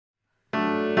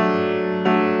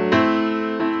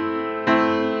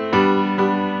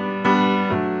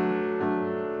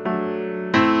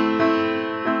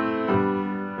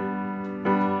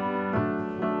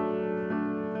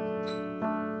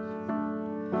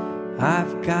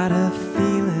I've got a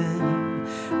feeling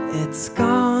it's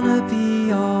gonna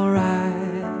be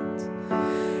alright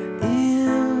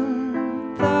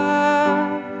in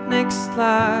the next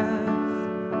life.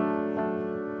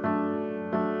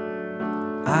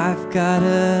 I've got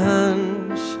a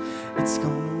hunch it's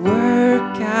gonna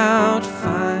work out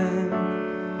fine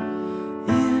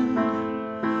in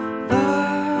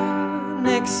the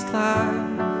next life.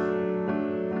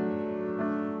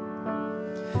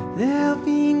 There'll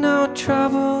be no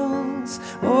troubles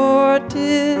or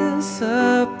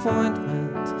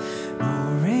disappointment,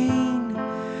 no rain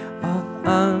of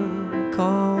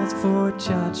uncalled for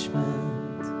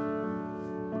judgment.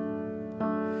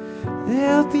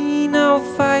 There'll be no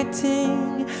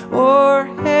fighting or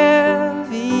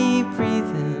heavy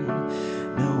breathing,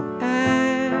 no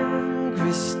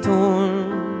angry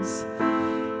storms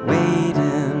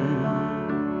waiting.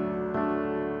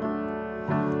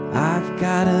 I've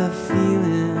got a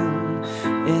feeling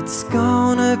it's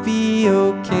gonna be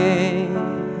okay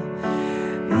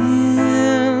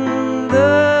in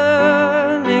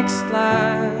the next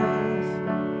life.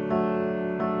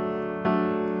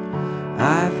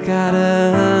 I've got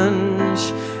a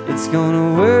hunch it's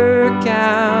gonna work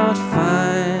out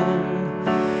fine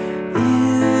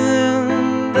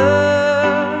in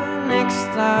the next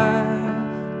life.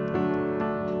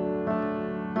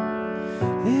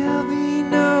 There'll be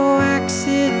no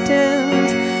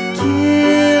accident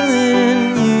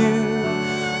killing you,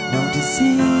 no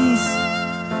disease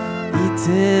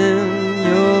eating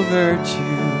your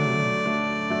virtue.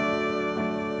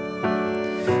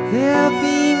 There'll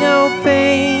be no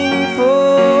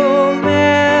painful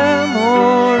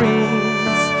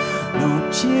memories, no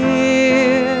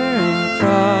cheering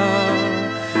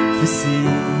prophecies.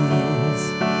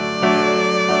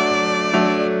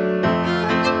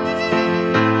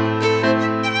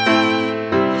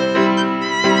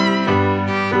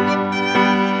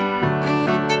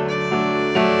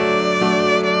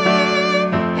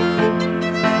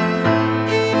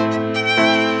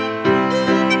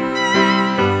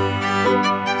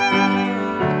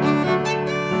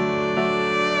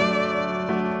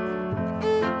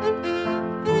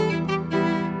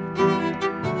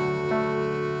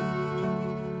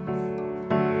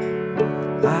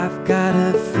 I've got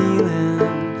a feeling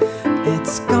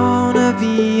it's gonna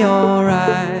be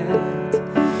alright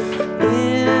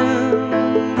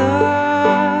in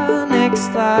the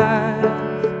next life.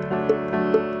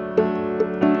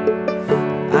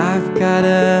 I've got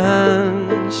a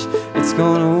hunch it's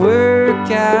gonna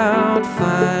work out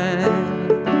fine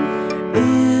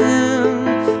in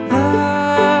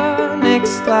the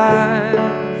next life.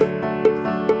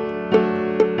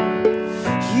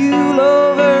 You'll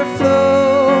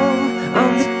overflow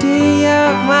on the day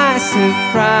of my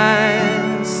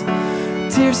surprise.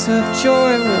 Tears of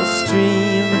joy will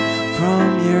stream from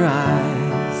your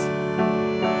eyes.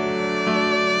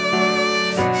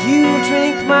 You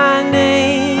drink my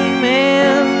name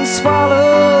and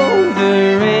swallow the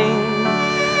ring,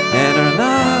 and our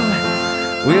love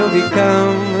will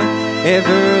become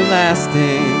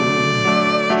everlasting.